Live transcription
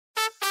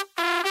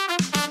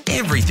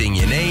Everything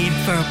you need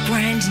for a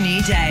brand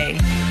new day.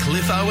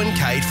 Cliffo and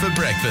Kate for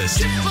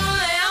breakfast.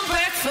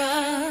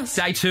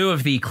 Day 2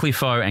 of the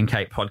Cliffo and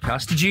Kate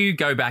podcast. Did you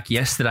go back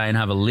yesterday and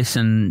have a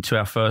listen to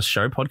our first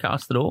show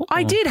podcast at all?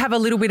 I did have a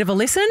little bit of a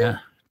listen. Yeah.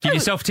 Give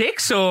yourself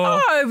ticks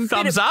or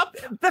thumbs up?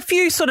 A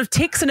few sort of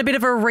ticks and a bit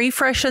of a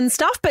refresh and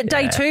stuff. But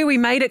day 2, we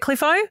made it,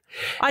 Cliffo.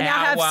 I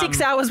now have 6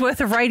 hours worth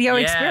of radio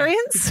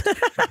experience.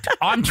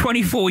 I'm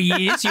 24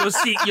 years. You're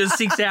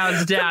 6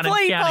 hours down.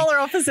 Complete polar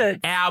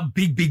opposite. Our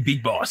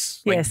big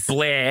boss. Yes. Like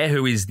Blair,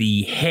 who is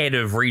the head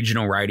of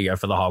regional radio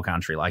for the whole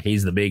country. Like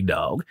he's the big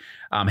dog.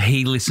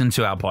 He listened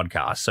to our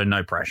podcast, so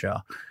no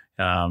pressure.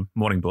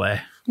 Morning,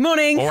 Blair.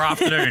 Morning. Or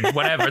afternoon,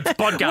 whatever. It's a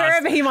podcast.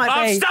 Wherever he might be.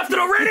 I've stuffed it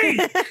already.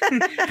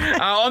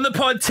 On the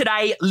pod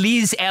today,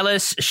 Liz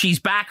Ellis. She's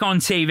back on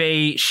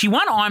TV. She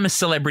won I'm a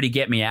Celebrity,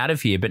 Get Me Out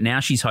of Here, but now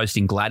she's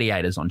hosting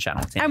Gladiators on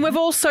Channel 10. And we've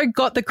also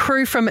got the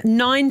crew from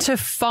 9 to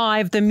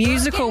 5, the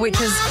musical, which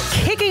is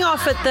kicking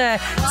off at the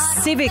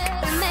Civic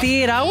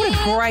Theatre. What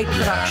a great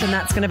production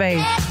that's going to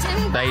be.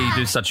 They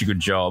do such a good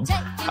job.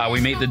 We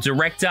meet the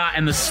director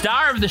and the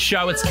star of the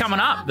show. It's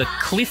coming up, the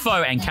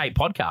Cliffo and Kate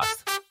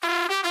podcast.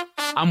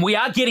 We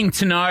are getting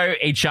to know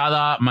each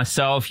other,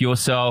 myself,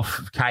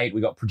 yourself, Kate.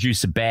 We got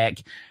producer Beck,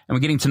 and we're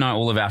getting to know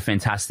all of our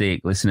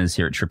fantastic listeners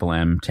here at Triple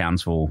M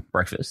Townsville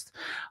Breakfast.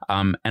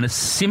 And a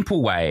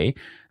simple way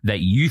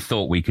that you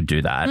thought we could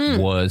do that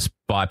was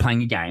by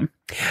playing a game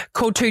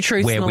called Two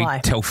Truths and a Lie. Where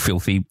we tell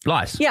filthy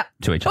lies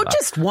to each other. Or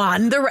just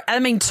one.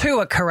 2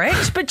 are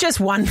correct, but just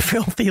one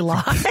filthy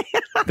lie.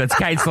 That's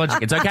Kate's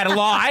logic. It's okay to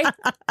lie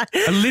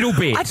a little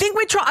bit. I think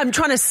I'm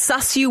trying to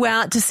suss you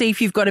out to see if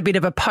you've got a bit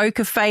of a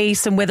poker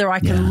face and whether I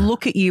can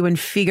look at you and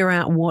figure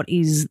out what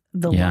is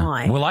the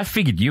lie. Well, I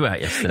figured you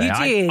out yesterday. You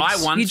did.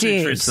 I won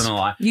Two Truths and a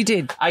Lie. You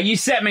did. You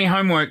set me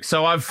homework,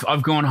 so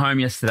I've gone home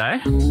yesterday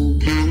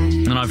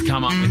and I've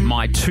come up with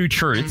my 2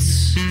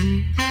 truths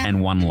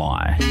and 1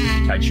 lie.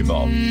 Kate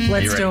Chabot.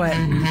 Let's do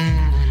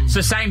it.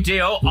 So same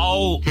deal.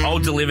 I'll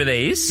deliver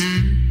these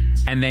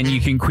and then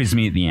you can quiz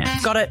me at the end.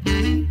 Got it.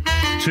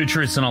 2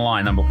 truths and a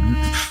lie. Number 1.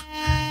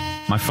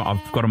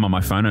 I've got them on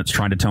my phone and it's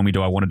trying to tell me,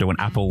 do I want to do an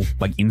Apple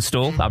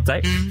install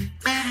update?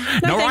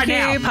 No, Not right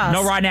now. Pass.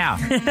 Not right now.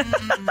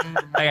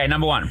 Okay,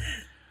 number 1.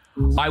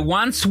 I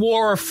once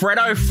wore a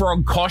Freddo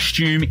Frog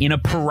costume in a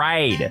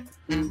parade.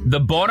 The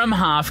bottom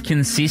half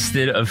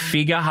consisted of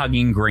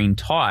figure-hugging green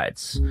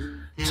tights.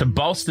 To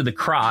bolster the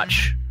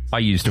crotch, I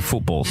used a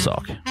football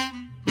sock.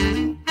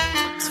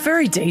 It's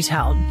very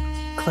detailed,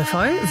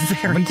 Cliffo.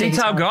 Very I'm a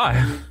detailed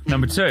guy.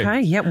 Number 2.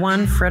 Okay,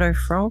 1 Freddo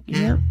Frog.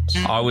 Yep.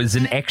 I was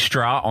an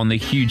extra on the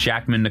Hugh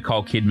Jackman,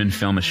 Nicole Kidman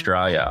film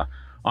Australia.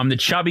 I'm the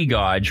chubby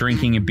guy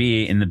drinking a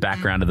beer in the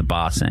background of the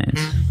bar scenes.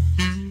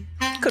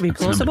 Could be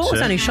plausible. It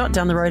was only shot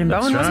down the road in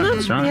Bowen, wasn't it?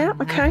 That's right. Yeah,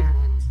 okay.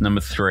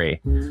 Number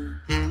 3.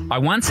 I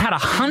once had a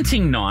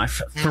hunting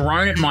knife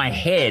thrown at my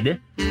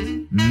head,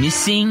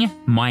 missing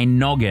my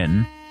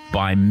noggin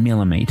by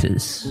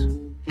millimetres.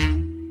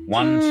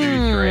 1,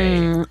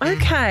 2, 3.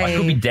 Okay. I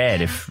could be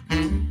dead if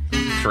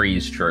 3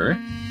 is true.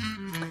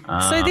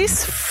 So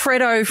this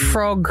Freddo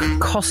Frog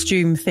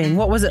costume thing,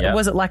 what was it? Yep.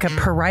 Was it like a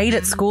parade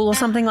at school or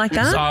something like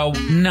that? So,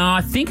 no,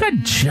 I think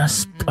I'd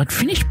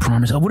finished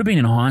primary school. I would have been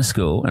in high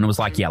school, and it was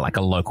like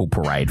a local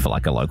parade for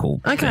a local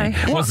Okay.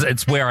 thing.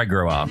 It's where I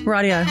grew up.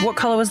 Rightio. What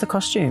colour was the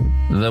costume?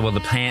 The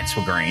pants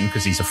were green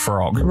because he's a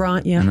frog.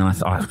 Right, yeah. And then I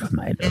thought,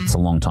 mate, it's a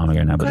long time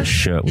ago now, but the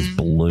shirt was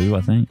blue,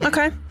 I think.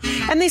 Okay.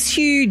 And this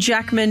Hugh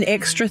Jackman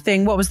extra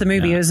thing, what was the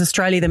movie? Yeah. It was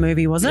Australia, the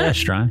movie, wasn't it? Yeah,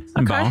 Australia.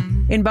 In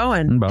Bowen. In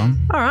Bowen. In Bowen.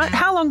 All right.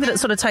 How long did it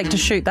sort of take to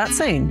shoot that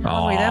scene? How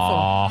long were you there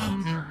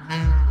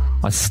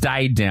for? I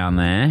stayed down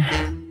there.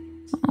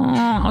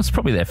 I was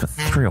probably there for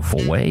 3 or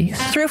 4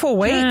 weeks. 3 or 4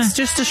 weeks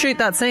just to shoot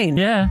that scene?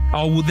 Yeah.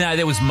 Oh, well, no,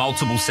 there was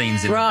multiple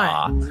scenes in the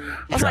bar. I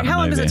was like, how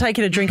long does it take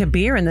you to drink a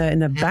beer in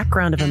the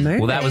background of a movie?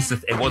 Well,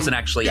 it wasn't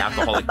actually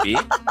alcoholic beer.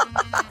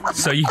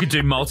 So you could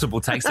do multiple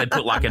takes. They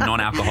put a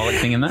non-alcoholic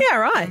thing in there. Yeah,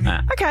 right.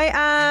 Yeah.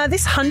 Okay,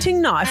 this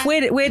hunting knife,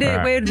 where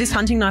did this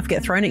hunting knife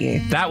get thrown at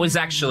you? That was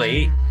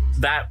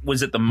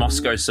at the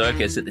Moscow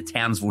Circus at the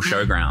Townsville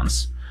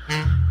Showgrounds.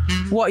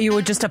 What, you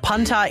were just a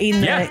punter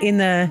in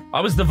the...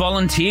 I was the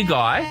volunteer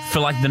guy for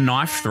the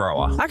knife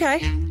thrower. Okay.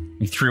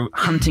 He threw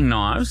hunting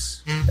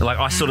knives.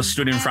 I sort of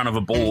stood in front of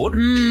a board,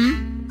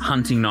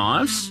 hunting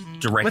knives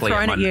directly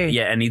at you.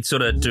 Yeah, and he'd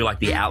sort of do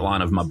the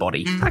outline of my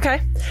body.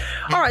 Okay.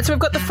 All right, so we've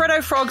got the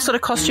Freddo Frog sort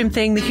of costume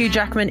thing, the Hugh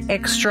Jackman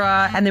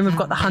extra, and then we've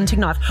got the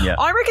hunting knife. Yeah.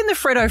 I reckon the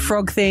Freddo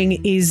Frog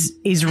thing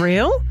is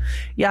real.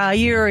 Yeah,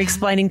 you were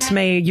explaining to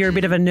me you're a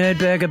bit of a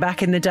nerdburger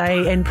back in the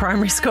day in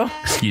primary school.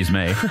 Excuse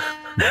me.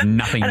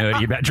 Nothing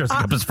nerdy about dressing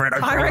up as Freddo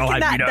Frog. I reckon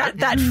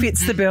that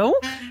fits the bill.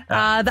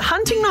 The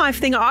hunting knife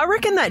thing, I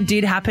reckon that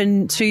did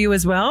happen to you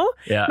as well.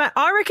 Yeah. Matt,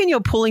 I reckon you're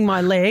pulling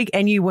my leg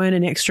and you weren't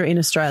an extra in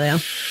Australia.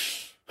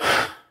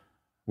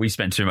 We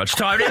spent too much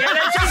time together. I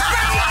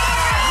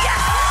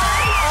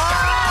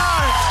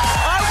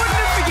wouldn't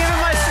have forgiven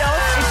myself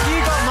if you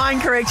got mine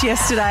correct. correct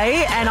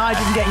yesterday, and I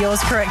didn't get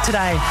yours correct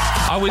today.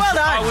 Well done.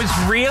 I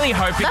was really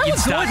hoping That you'd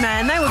was start good,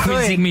 man. They were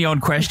quizzing good. me on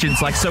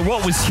questions like, so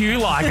what was Hugh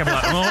like? I'm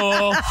like,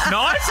 oh,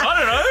 nice. I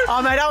don't know.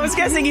 Oh, mate, I was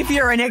guessing if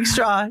you're an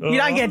extra. You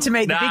don't get to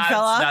meet the big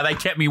fella. No, they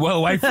kept me well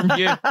away from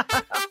you.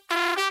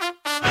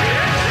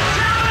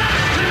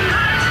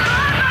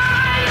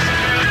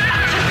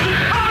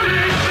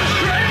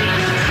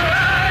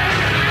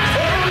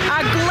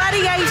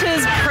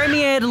 Gladiators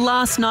premiered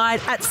last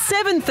night at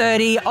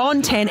 7:30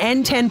 on 10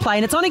 and 10 Play,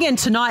 and it's on again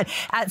tonight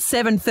at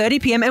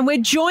 7:30 p.m. And we're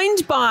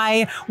joined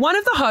by one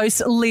of the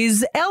hosts,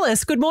 Liz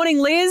Ellis. Good morning,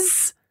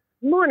 Liz.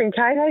 Morning,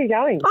 Kate. How are you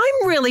going?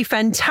 I'm really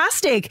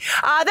fantastic.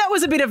 That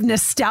was a bit of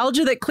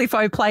nostalgia that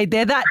Cliffo played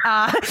there. That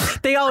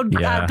the old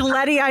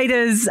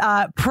Gladiators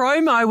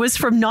promo was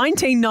from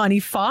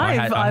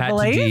 1995, I believe.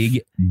 I had to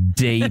dig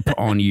deep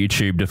on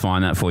YouTube to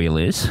find that for you,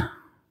 Liz.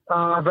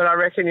 Oh, but I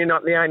reckon you're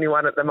not the only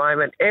one at the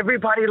moment.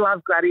 Everybody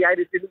loved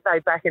Gladiators, didn't they,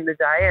 back in the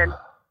day? And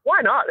why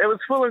not? It was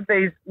full of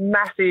these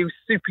massive,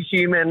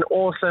 superhuman,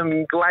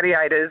 awesome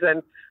gladiators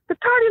and the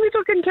tiny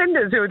little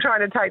contenders who were trying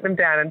to take them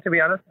down. And to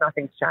be honest,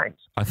 nothing's changed.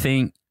 I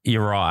think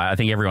you're right. I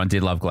think everyone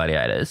did love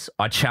Gladiators.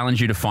 I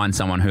challenge you to find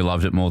someone who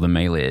loved it more than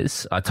me,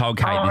 Liz. I told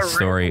Kate this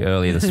story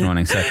earlier this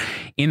morning. So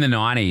in the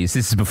 90s,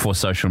 this is before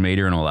social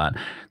media and all that,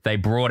 they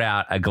brought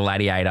out a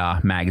Gladiator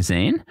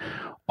magazine.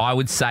 I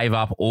would save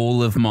up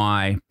all of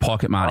my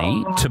pocket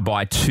money to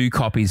buy 2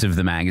 copies of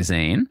the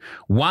magazine,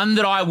 one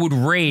that I would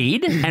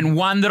read and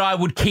one that I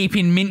would keep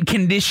in mint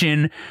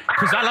condition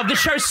because I love the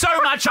show so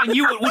much I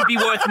knew it would be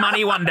worth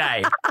money one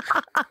day.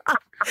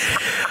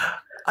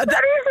 That is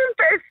the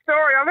best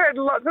story. I've heard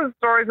lots of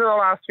stories in the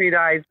last few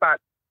days,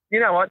 but you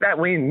know what? That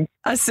wins.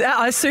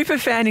 A super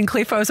fan in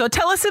Cliffo. So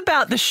tell us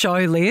about the show,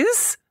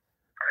 Liz.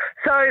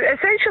 So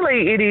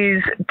essentially it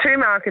is 2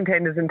 male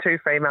contenders and 2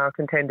 female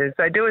contenders.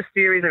 They do a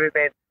series of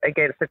events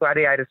against the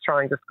Gladiators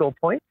trying to score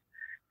points.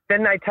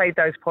 Then they take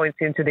those points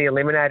into the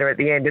Eliminator at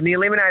the end. And the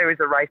Eliminator is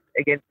a race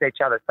against each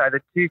other. So the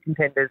 2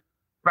 contenders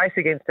race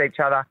against each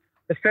other.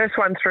 The first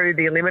one through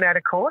the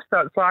Eliminator course.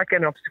 So it's like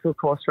an obstacle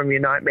course from your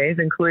nightmares,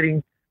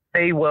 including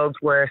the world's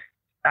worst,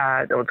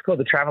 it's called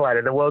the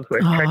Travelator, the world's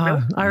worst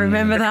treadmill. I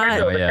remember that.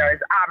 Treadmill that goes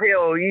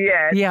uphill,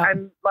 yeah.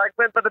 And like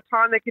by the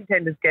time the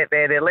contenders get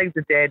there, their legs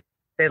are dead.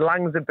 Their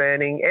lungs are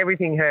burning,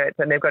 everything hurts,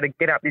 and they've got to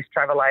get up this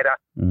Travelator,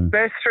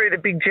 burst through the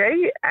big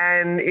G,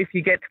 and if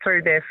you get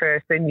through there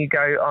first, then you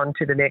go on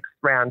to the next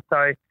round.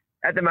 So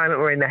at the moment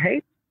we're in the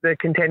heats. The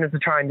contenders are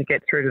trying to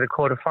get through to the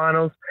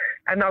quarterfinals,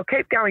 and they'll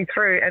keep going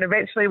through, and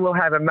eventually we'll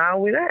have a male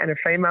winner and a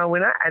female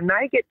winner, and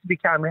they get to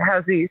become,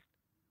 how's this,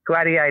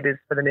 Gladiators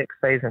for the next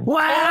season. Wow.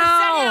 Oh, is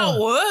that how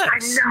it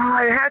works?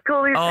 I know. How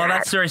cool is that? Oh,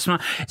 that's very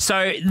smart.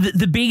 So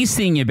the biggest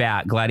thing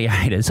about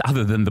Gladiators,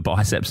 other than the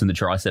biceps and the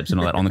triceps and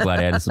all that on the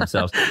Gladiators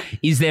themselves,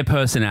 is their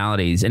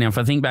personalities. And if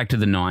I think back to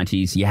the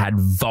 90s, you had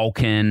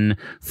Vulcan,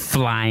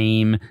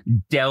 Flame,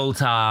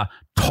 Delta,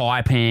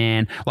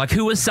 Taipan. Like,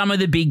 who are some of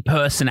the big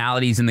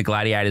personalities in the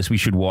Gladiators we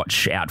should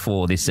watch out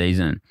for this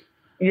season?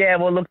 Yeah,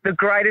 well, look, the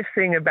greatest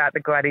thing about the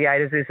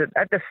Gladiators is that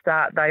at the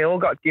start they all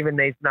got given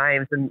these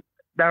names and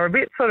they were a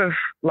bit sort of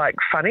like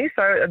funny.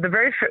 So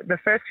the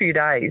first few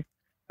days,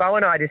 Bo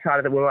and I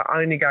decided that we were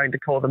only going to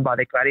call them by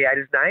their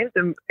Gladiators names.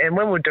 And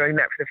when we were doing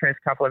that for the first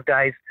couple of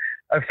days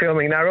of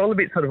filming, they were all a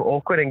bit sort of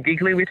awkward and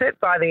giggly with it.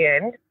 By the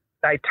end,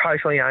 they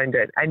totally owned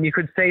it. And you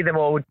could see them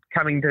all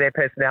coming to their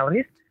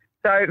personalities.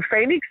 So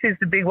Phoenix is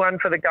the big one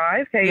for the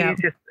guys. He is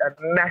just a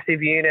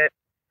massive unit.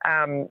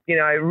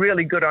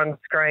 Really good on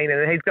screen,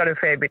 and he's got a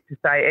fair bit to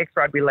say.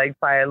 Ex-rugby league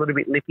player, a little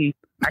bit lippy,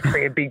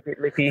 actually a big bit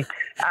lippy.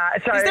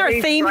 So is there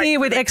a theme here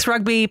with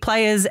ex-rugby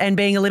players and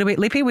being a little bit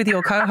lippy with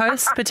your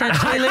co-host,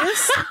 potentially,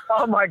 Liz?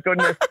 Oh, my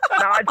goodness.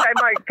 No, I'd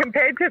say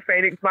compared to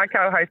Phoenix, my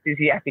co-host is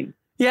yappy.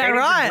 Yeah, Phoenix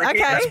right.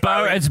 Okay.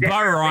 It's Bo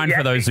Ryan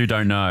for those who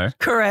don't know.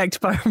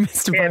 Correct,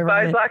 Mr. Yeah, Bo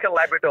Ryan. Bo's like a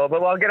Labrador,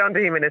 but I'll get on to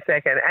him in a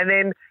second. And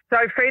then, so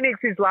Phoenix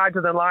is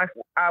larger than life.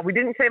 We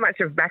didn't see much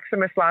of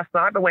Maximus last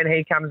night, but when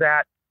he comes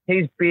out,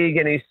 he's big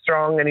and he's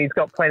strong and he's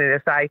got plenty to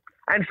say.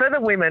 And for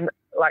the women,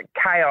 like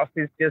Chaos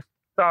is just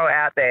so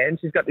out there, and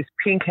she's got this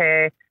pink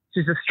hair.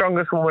 She's the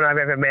strongest woman I've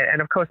ever met.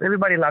 And, of course,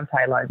 everybody loves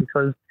Halo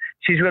because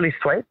she's really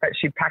sweet, but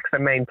she packs a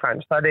mean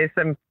punch. So there's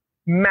some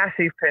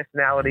massive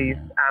personalities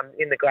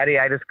in the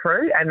Gladiators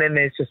crew, and then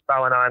there's just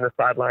Bo and I on the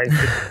sidelines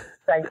just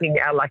thanking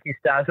our lucky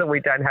stars that we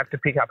don't have to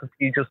pick up a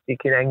pugil stick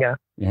in anger.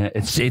 Yeah,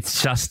 it's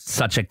just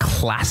such a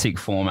classic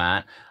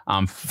format.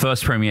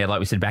 First premiered, like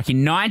we said, back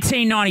in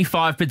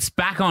 1995, but it's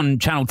back on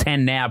Channel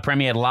 10 now.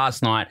 Premiered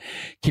last night,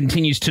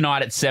 continues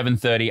tonight at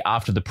 7:30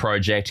 after the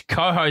project.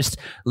 Co-host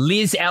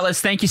Liz Ellis,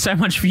 thank you so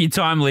much for your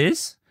time,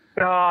 Liz.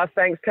 Oh,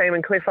 thanks, team.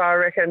 And Cliffo, I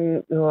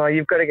reckon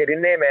you've got to get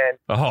in there, man.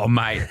 Oh,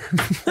 mate.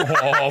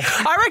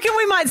 I reckon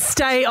we might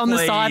stay on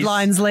the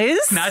sidelines, Liz.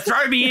 No,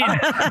 throw me in.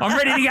 I'm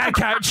ready to go,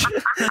 coach.